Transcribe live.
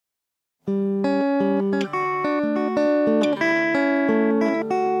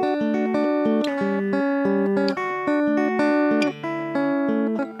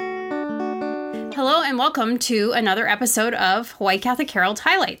welcome to another episode of Hawaii Catholic Herald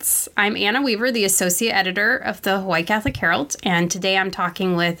Highlights. I'm Anna Weaver, the Associate Editor of the Hawaii Catholic Herald, and today I'm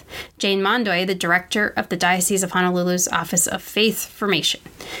talking with Jayne Mondoy, the Director of the Diocese of Honolulu's Office of Faith Formation.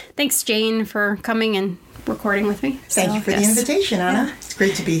 Thanks, Jayne, for coming and recording with me. Thank you for the invitation, Anna. Yeah. It's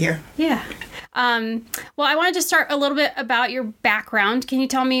great to be here. Yeah. Well, I wanted to start a little bit about your background. Can you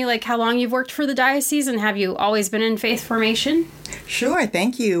tell me, how long you've worked for the diocese, and have you always been in faith formation? Sure,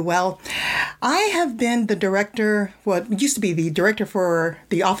 thank you. Well, I have been the director, used to be the director for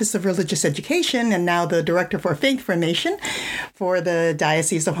the Office of Religious Education, and now the director for faith formation for the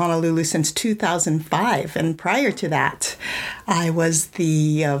Diocese of Honolulu since 2005. And prior to that, I was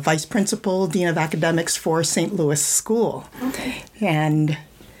the vice principal, dean of academics for St. Louis School. Okay. And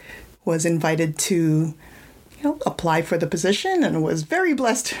was invited to, apply for the position, and was very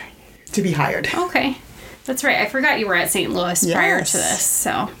blessed to be hired. Okay. That's right. I forgot you were at St. Louis prior to this.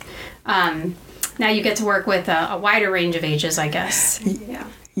 So now you get to work with a wider range of ages, I guess. Yeah.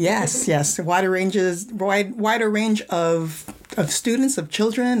 Yes. Wider range of students, of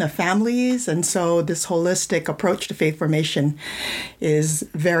children, of families. And so this holistic approach to faith formation is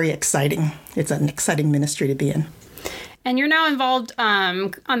very exciting. It's an exciting ministry to be in. And you're now involved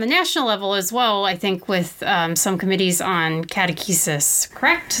on the national level as well, I think, with some committees on catechesis,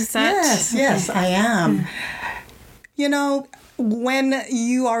 correct? Is that... Yes, I am. When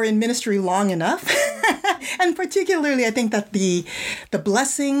you are in ministry long enough, and particularly I think that the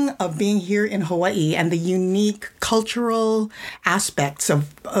blessing of being here in Hawaii and the unique cultural aspects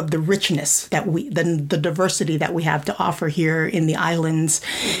of the richness that the diversity that we have to offer here in the islands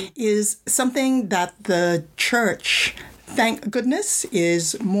is something that the church, thank goodness,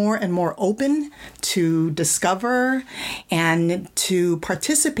 is more and more open to discover and to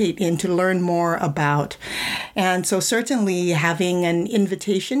participate in, to learn more about. And so certainly having an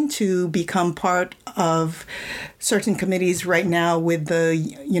invitation to become part of certain committees right now with the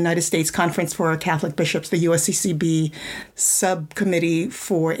United States Conference for Catholic Bishops, the USCCB subcommittee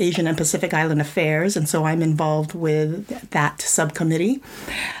for Asian and Pacific Island Affairs. And so I'm involved with that subcommittee.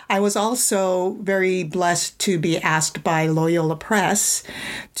 I was also very blessed to be asked by Loyola Press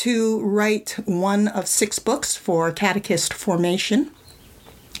to write one of 6 books for catechist formation.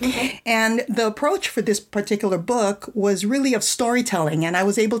 Okay. And the approach for this particular book was really of storytelling, and I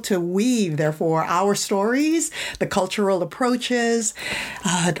was able to weave, therefore, our stories, the cultural approaches,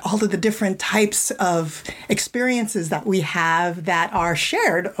 all of the different types of experiences that we have that are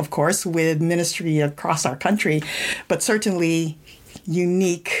shared, of course, with ministry across our country, but certainly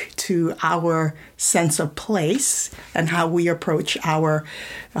unique to our sense of place and how we approach our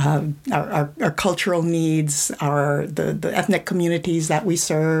cultural needs, the ethnic communities that we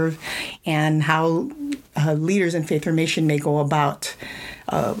serve, and how leaders in faith formation may go about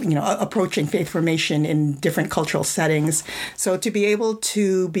approaching faith formation in different cultural settings. So to be able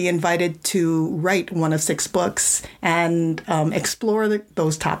to be invited to write one of 6 books and explore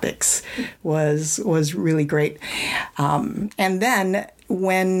those topics was really great. And then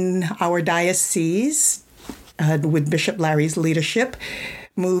when our diocese, with Bishop Larry's leadership,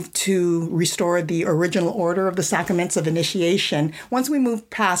 moved to restore the original order of the sacraments of initiation. Once we moved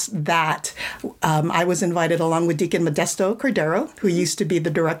past that, I was invited along with Deacon Modesto Cordero, who used to be the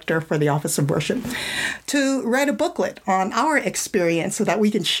director for the Office of Worship, to write a booklet on our experience so that we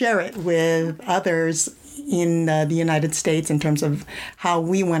can share it with others in the United States in terms of how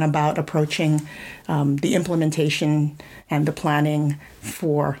we went about approaching the implementation and the planning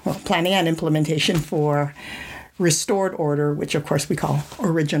and implementation for restored order, which of course we call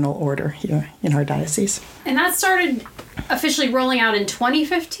original order here in our diocese. And that started officially rolling out in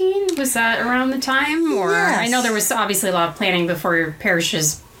 2015? Was that around the time? Or yes. I know there was obviously a lot of planning before your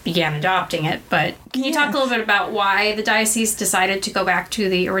parishes began adopting it, but can you talk a little bit about why the diocese decided to go back to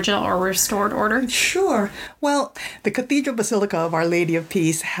the original or restored order? Sure. Well, the Cathedral Basilica of Our Lady of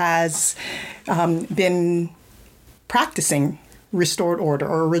Peace has been practicing restored order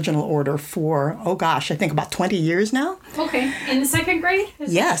or original order for, I think about 20 years now. Okay. In the 2nd grade?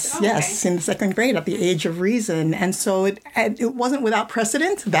 Yes, in the 2nd grade at the age of reason. And so it wasn't without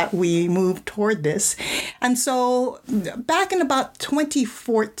precedent that we moved toward this. And so back in about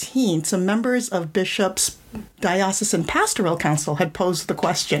 2014, some members of Bishop's Diocesan Pastoral Council had posed the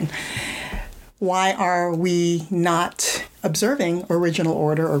question, why are we not observing original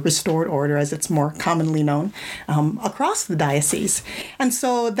order or restored order, as it's more commonly known, across the diocese? And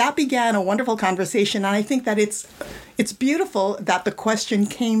so that began a wonderful conversation. And I think that it's beautiful that the question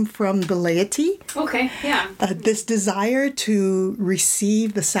came from the laity. Okay, yeah. This desire to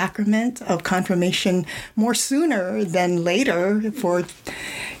receive the sacrament of confirmation more sooner than later for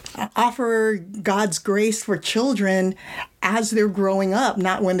offer God's grace for children as they're growing up,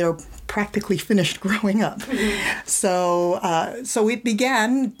 not when they're practically finished growing up. So we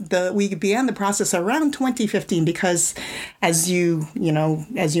began the process around 2015 because, as you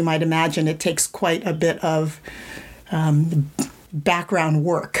might imagine, it takes quite a bit of background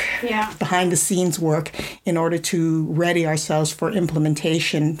work, behind the scenes work, in order to ready ourselves for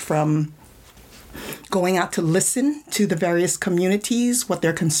implementation, from going out to listen to the various communities, what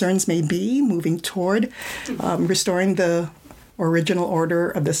their concerns may be, moving toward restoring the original order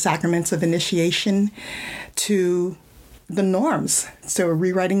of the sacraments of initiation, to the norms. So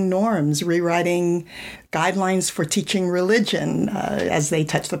rewriting norms, rewriting guidelines for teaching religion as they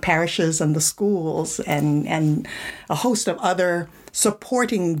touch the parishes and the schools, and a host of other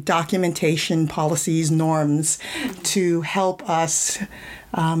supporting documentation, policies, norms to help us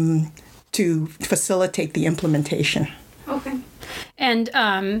to facilitate the implementation. Okay.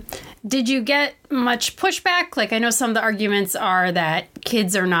 And did you get much pushback? Like, I know some of the arguments are that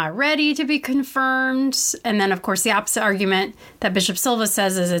kids are not ready to be confirmed. And then, of course, the opposite argument that Bishop Silva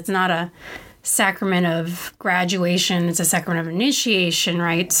says is it's not a sacrament of graduation, it's a sacrament of initiation,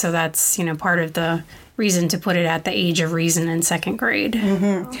 right? So that's, part of the reason to put it at the age of reason in second grade.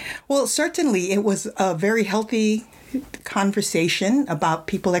 Mm-hmm. Well, certainly it was a very healthy conversation about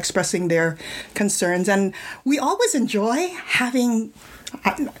people expressing their concerns, and we always enjoy having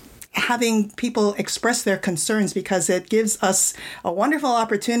people express their concerns because it gives us a wonderful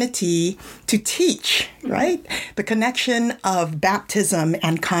opportunity to teach, right? The connection of baptism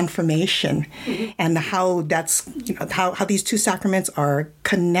and confirmation, and how that's, how these two sacraments are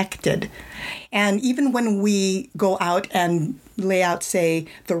connected. And even when we go out and lay out, say,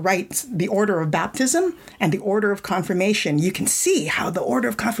 the order of baptism and the order of confirmation, you can see how the order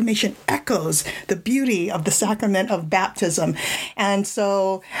of confirmation echoes the beauty of the sacrament of baptism. And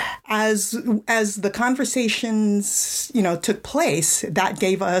so as the conversations, took place, that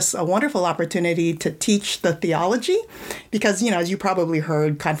gave us a wonderful opportunity to teach the theology, because, as you probably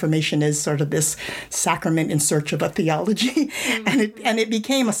heard, confirmation is sort of this sacrament in search of a theology. And it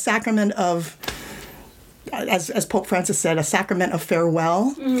became a sacrament of, as Pope Francis said, a sacrament of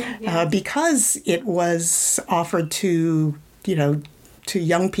farewell, because it was offered to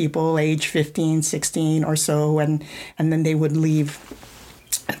young people, age 15, 16 or so, and then they would leave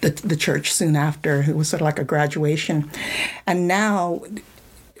the church soon after. It was sort of like a graduation. And now,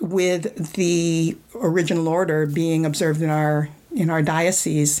 with the original order being observed in our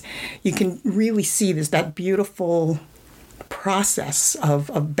diocese, you can really see that beautiful process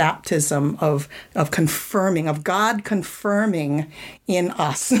of baptism, of confirming, of God confirming in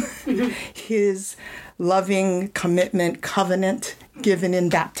us his loving commitment, covenant given in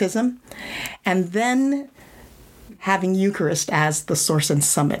baptism, and then having Eucharist as the source and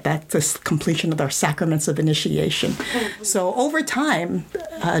summit. That's the completion of our sacraments of initiation. So over time,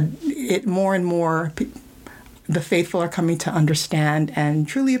 it more and more, the faithful are coming to understand and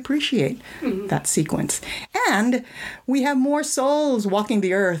truly appreciate that sequence. And we have more souls walking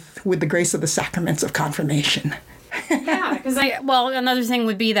the earth with the grace of the sacraments of confirmation. Yeah, because another thing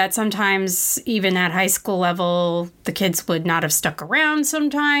would be that sometimes even at high school level, the kids would not have stuck around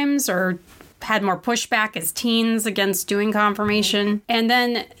sometimes, or had more pushback as teens against doing confirmation. And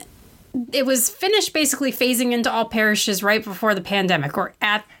then it was finished basically phasing into all parishes right before the pandemic, or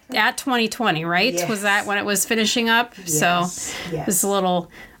at 2020, right? Yes. Was that when it was finishing up? Yes. So it was a little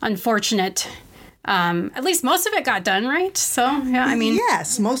unfortunate. At least most of it got done, right? So, yeah,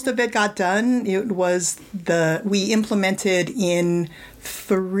 Yes, most of it got done. It was we implemented in a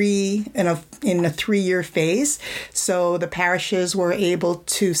 3-year phase. So the parishes were able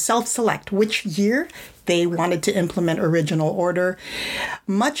to self-select which year they wanted to implement original order.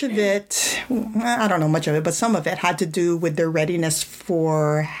 Much of it, I don't know much of it, but some of it had to do with their readiness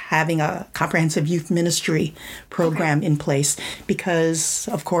for having a comprehensive youth ministry program in place. Because,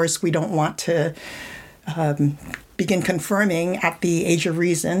 of course, we don't want to begin confirming at the age of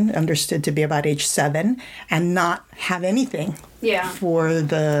reason, understood to be about age 7, and not have anything for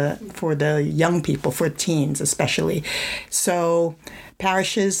the young people, for teens especially. So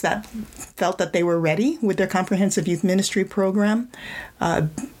parishes that felt that they were ready with their comprehensive youth ministry program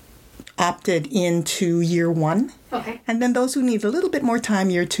opted into year 1. Okay. And then those who need a little bit more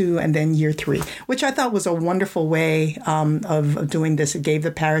time, year 2, and then year 3, which I thought was a wonderful way of doing this. It gave the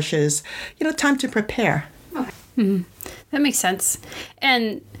parishes, time to prepare. Okay. Mm-hmm. That makes sense.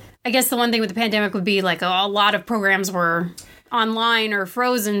 And I guess the one thing with the pandemic would be like a lot of programs were online or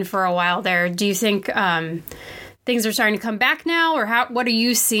frozen for a while there. Do you think things are starting to come back now, or what are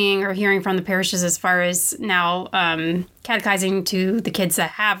you seeing or hearing from the parishes as far as now catechizing to the kids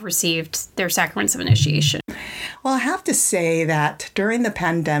that have received their sacraments of initiation? Well, I have to say that during the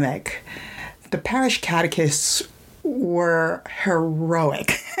pandemic, the parish catechists were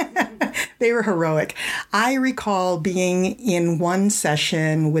heroic. They were heroic. I recall being in one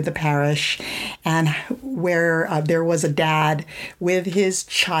session with the parish and where there was a dad with his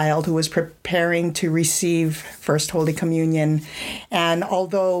child who was preparing to receive First Holy Communion. And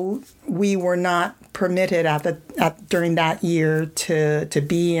although we were not permitted during that year to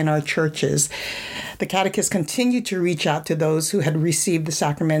be in our churches, the catechists continued to reach out to those who had received the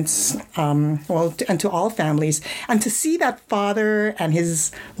sacraments, and to all families. And to see that father and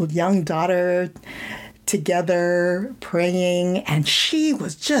his young daughter together praying, and she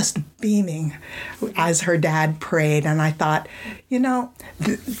was just beaming as her dad prayed. And I thought, the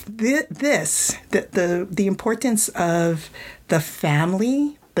importance of the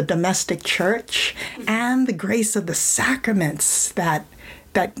family, the domestic church, and the grace of the sacraments that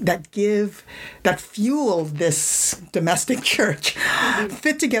fuel this domestic church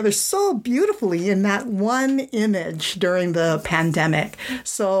fit together so beautifully in that one image during the pandemic.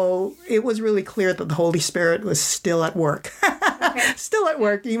 So it was really clear that the Holy Spirit was still at work. Still at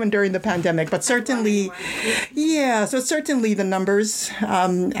work even during the pandemic, but certainly the numbers,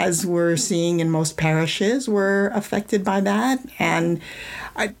 as we're seeing in most parishes, were affected by that, and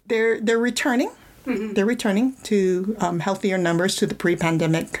they're returning. Mm-hmm. They're returning to healthier numbers, to the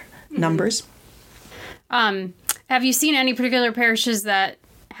pre-pandemic numbers. Have you seen any particular parishes that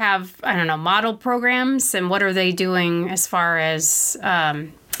have, model programs, and what are they doing as far as, I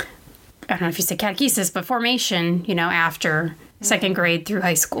don't know if you say catechesis, but formation, after second grade through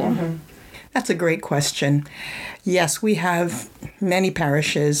high school? Mm-hmm. That's a great question. Yes, we have many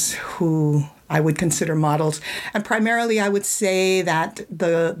parishes who I would consider models, and primarily I would say that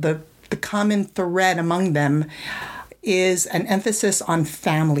the common thread among them is an emphasis on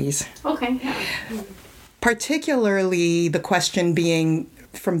families. Okay. Yeah. Particularly the question being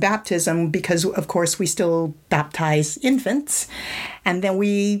from baptism, because of course we still baptize infants, and then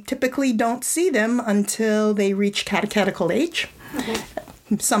we typically don't see them until they reach catechetical age. Okay.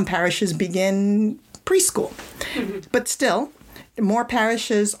 Some parishes begin preschool, but still more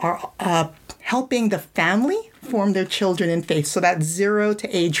parishes are helping the family form their children in faith. So that's 0 to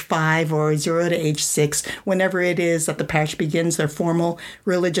age 5 or 0 to age 6, whenever it is that the parish begins their formal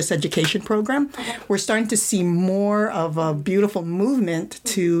religious education program. We're starting to see more of a beautiful movement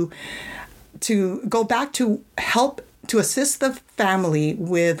to go back to help to assist the family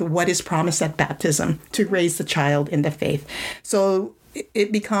with what is promised at baptism, to raise the child in the faith. So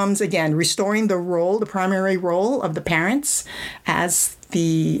it becomes, again, restoring the primary role of the parents as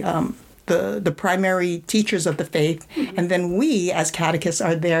the primary teachers of the faith, and then we as catechists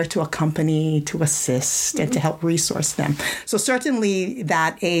are there to accompany, to assist, and to help resource them. So certainly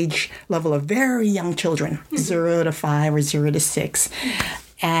that age level of very young children, 0 to 5 or 0 to 6,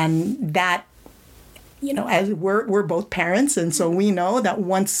 and that, as we're both parents, and so we know that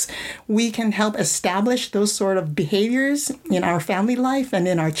once we can help establish those sort of behaviors in our family life and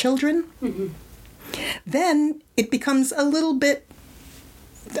in our children, then it becomes a little bit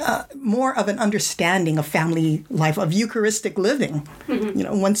more of an understanding of family life, of Eucharistic living.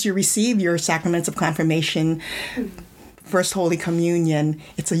 Once you receive your sacraments of confirmation, First Holy Communion,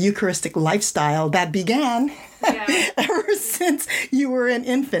 it's a Eucharistic lifestyle that began ever since you were an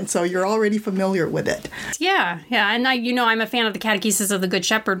infant, so you're already familiar with it. Yeah. And I'm a fan of the Catechesis of the Good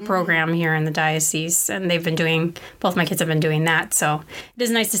Shepherd program here in the diocese, and both my kids have been doing that, so it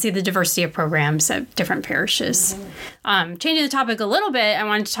is nice to see the diversity of programs at different parishes. Changing the topic a little bit, I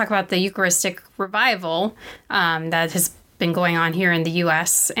wanted to talk about the Eucharistic revival that has been going on here in the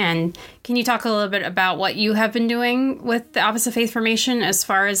U.S. And can you talk a little bit about what you have been doing with the Office of Faith Formation as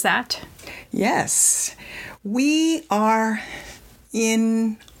far as that? Yes. We are at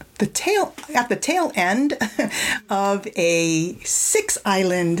the tail end of a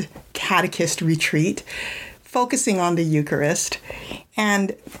 6-island catechist retreat focusing on the Eucharist.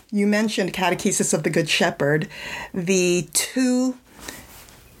 And you mentioned Catechesis of the Good Shepherd. The 2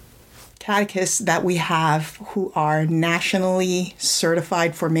 catechists that we have who are nationally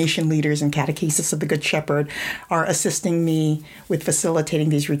certified formation leaders in Catechesis of the Good Shepherd are assisting me with facilitating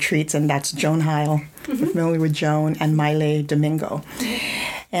these retreats, and that's Joan Heil, we're familiar with Joan, and Maile Domingo.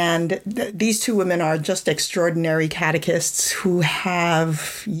 And these 2 women are just extraordinary catechists who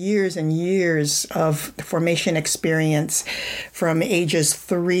have years and years of formation experience from ages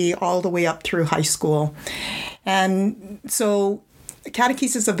 3 all the way up through high school. And so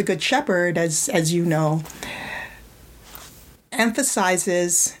Catechesis of the Good Shepherd, as you know,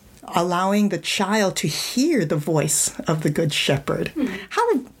 emphasizes allowing the child to hear the voice of the Good Shepherd.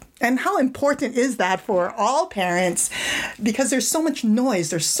 How important is that for all parents? Because there's so much noise,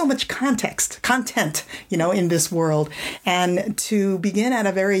 there's so much content, in this world. And to begin at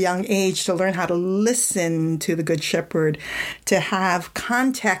a very young age to learn how to listen to the Good Shepherd, to have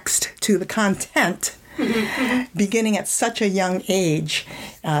context to the content, beginning at such a young age,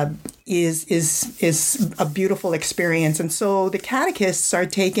 is a beautiful experience. And so the catechists are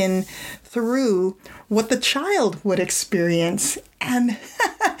taken through what the child would experience. And,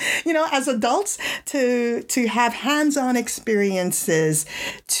 as adults, to have hands-on experiences,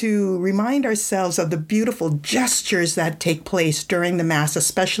 to remind ourselves of the beautiful gestures that take place during the Mass,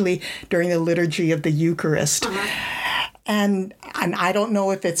 especially during the liturgy of the Eucharist. And I don't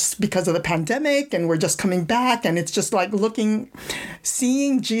know if it's because of the pandemic and we're just coming back and it's just like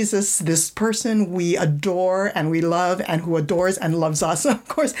seeing Jesus, this person we adore and we love and who adores and loves us, of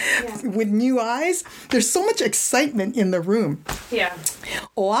course, with new eyes. There's so much excitement in the room. Yeah.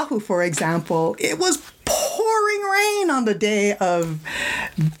 Oahu, for example, it was pouring rain on the day of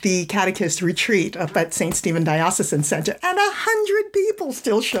the catechist retreat up at St. Stephen Diocesan Center, and 100 people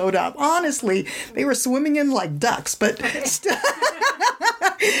still showed up. Honestly, they were swimming in like ducks, but still.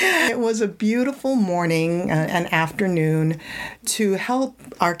 It was a beautiful morning and afternoon to help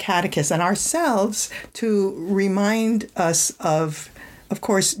our catechists and ourselves to remind us of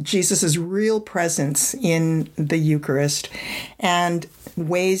course, Jesus' real presence in the Eucharist and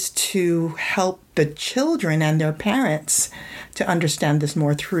ways to help the children and their parents to understand this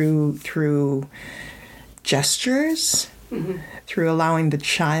more through gestures, through allowing the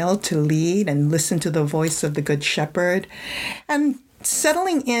child to lead and listen to the voice of the Good Shepherd, and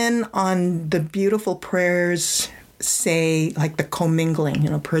settling in on the beautiful prayers, say, like the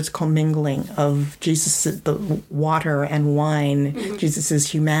commingling, prayers commingling of Jesus, the water and wine, Jesus's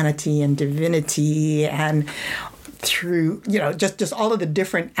humanity and divinity, and through, just all of the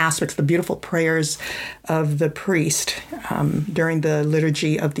different aspects, the beautiful prayers of the priest during the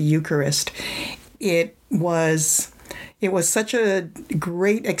liturgy of the Eucharist. It was such a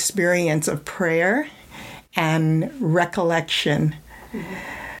great experience of prayer and recollection.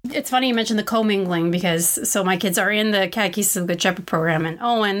 It's funny you mentioned the commingling because my kids are in the Catechesis of the Good Shepherd program, and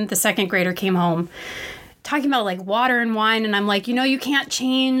Owen, the second grader, came home talking about like water and wine, and I'm like, you can't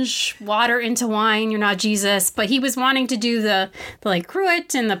change water into wine. You're not Jesus. But he was wanting to do the like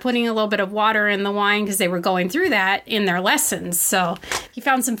cruet and the putting a little bit of water in the wine because they were going through that in their lessons. So he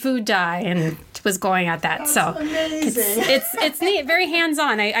found some food dye and was going at that. That's so amazing. It's neat, very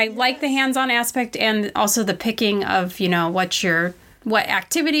hands-on. I like the hands-on aspect and also the picking of what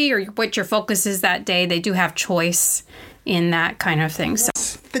activity or what your focus is that day. They do have choice in that kind of thing. So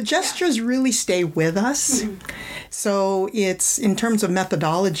the gestures really stay with us. So it's, in terms of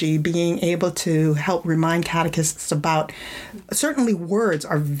methodology, being able to help remind catechists about, certainly words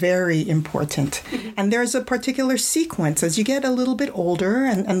are very important. And there's a particular sequence as you get a little bit older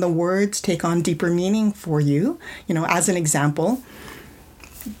and the words take on deeper meaning for you. As an example,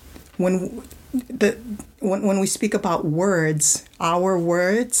 when we speak about words, our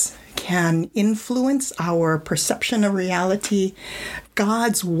words can influence our perception of reality.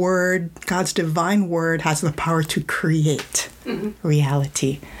 God's word, God's divine word, has the power to create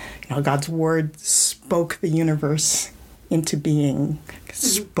reality. God's word spoke the universe into being,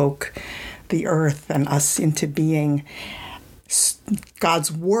 spoke the earth and us into being.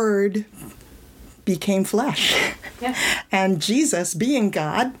 God's word became flesh. Yeah. And Jesus, being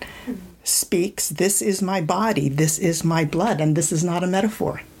God, speaks, "This is my body, this is my blood," and this is not a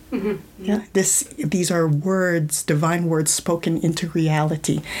metaphor. Yeah, these are words, divine words spoken into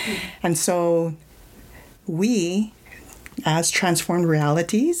reality. And so we, as transformed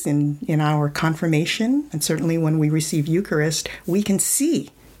realities in our confirmation, and certainly when we receive Eucharist, we can see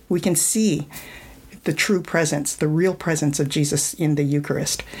the true presence, the real presence of Jesus in the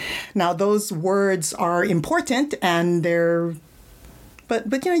Eucharist. Now, those words are important, and they're,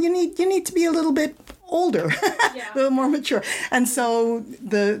 but you need to be a little bit older, a little more mature. And so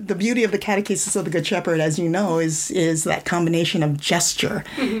the beauty of the Catechesis of the Good Shepherd, as you know, is that combination of gesture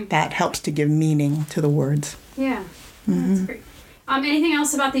that helps to give meaning to the words. Yeah, that's great. Anything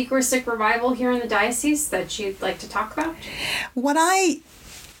else about the Eucharistic revival here in the diocese that you'd like to talk about? What I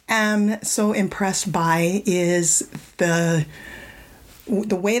am so impressed by is the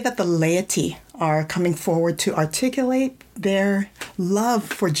way that the laity are coming forward to articulate their love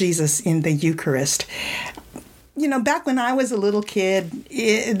for Jesus in the Eucharist. back when I was a little kid,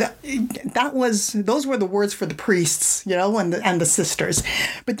 those were the words for the priests, and the sisters.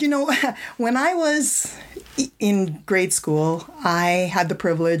 But when I was in grade school, I had the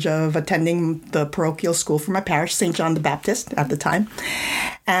privilege of attending the parochial school for my parish, St. John the Baptist at the time.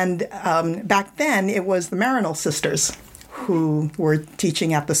 And back then, it was the Maryknoll sisters who were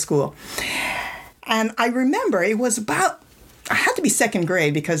teaching at the school. And I remember it was I had to be second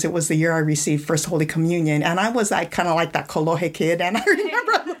grade because it was the year I received First Holy Communion. And I was kind of like that Kolohe kid. And I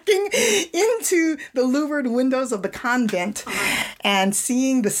remember looking into the louvered windows of the convent and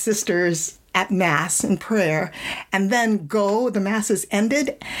seeing the sisters at Mass in prayer. And then the Masses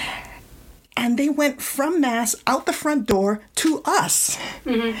ended. And they went from Mass out the front door to us.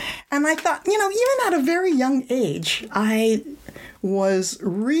 Mm-hmm. And I thought, even at a very young age, I was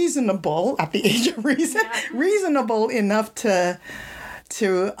reasonable, at the age of reason, reasonable enough to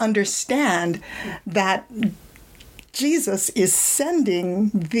understand that Jesus is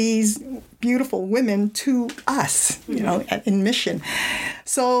sending these beautiful women to us, in mission.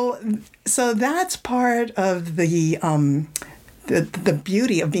 So that's part of the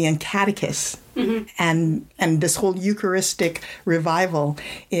beauty of being catechist. Mm-hmm. And this whole Eucharistic revival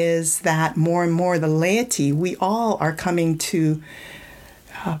is that more and more the laity, we all are coming to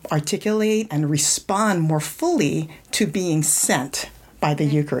articulate and respond more fully to being sent by the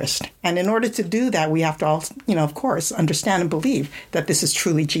Eucharist. And in order to do that, we have to all, of course, understand and believe that this is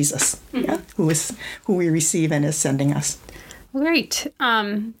truly Jesus, who we receive and is sending us. Great.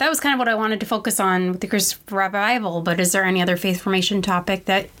 That was kind of what I wanted to focus on with the Eucharistic revival, but is there any other faith formation topic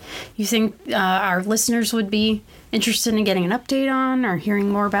that you think our listeners would be interested in getting an update on or hearing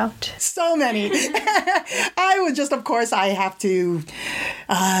more about? So many. I would just, of course, I have to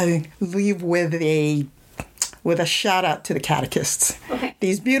leave with a shout out to the catechists. Okay.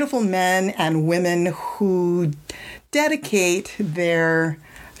 These beautiful men and women who dedicate their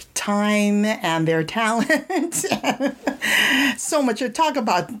time and their talent. So much. Talk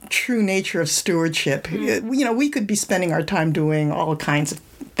about true nature of stewardship. Mm-hmm. We could be spending our time doing all kinds of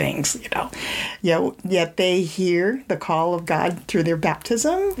things, Yet they hear the call of God through their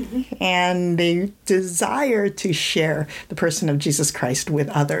baptism, mm-hmm. and they desire to share the person of Jesus Christ with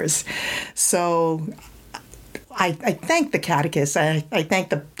others. So I thank the catechists. I thank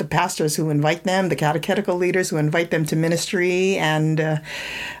the pastors who invite them, the catechetical leaders who invite them to ministry, and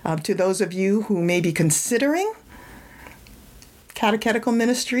to those of you who may be considering catechetical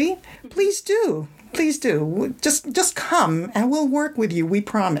ministry, please do. Please do. Just come and we'll work with you, we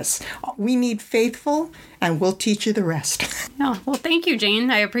promise. We need faithful and we'll teach you the rest. Oh, well, thank you, Jayne.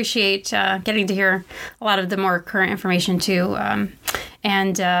 I appreciate getting to hear a lot of the more current information too.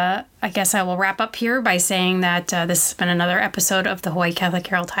 And I guess I will wrap up here by saying that this has been another episode of the Hawaii Catholic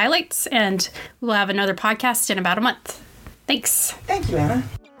Herald Highlights, and we'll have another podcast in about a month. Thanks. Thank you, Anna.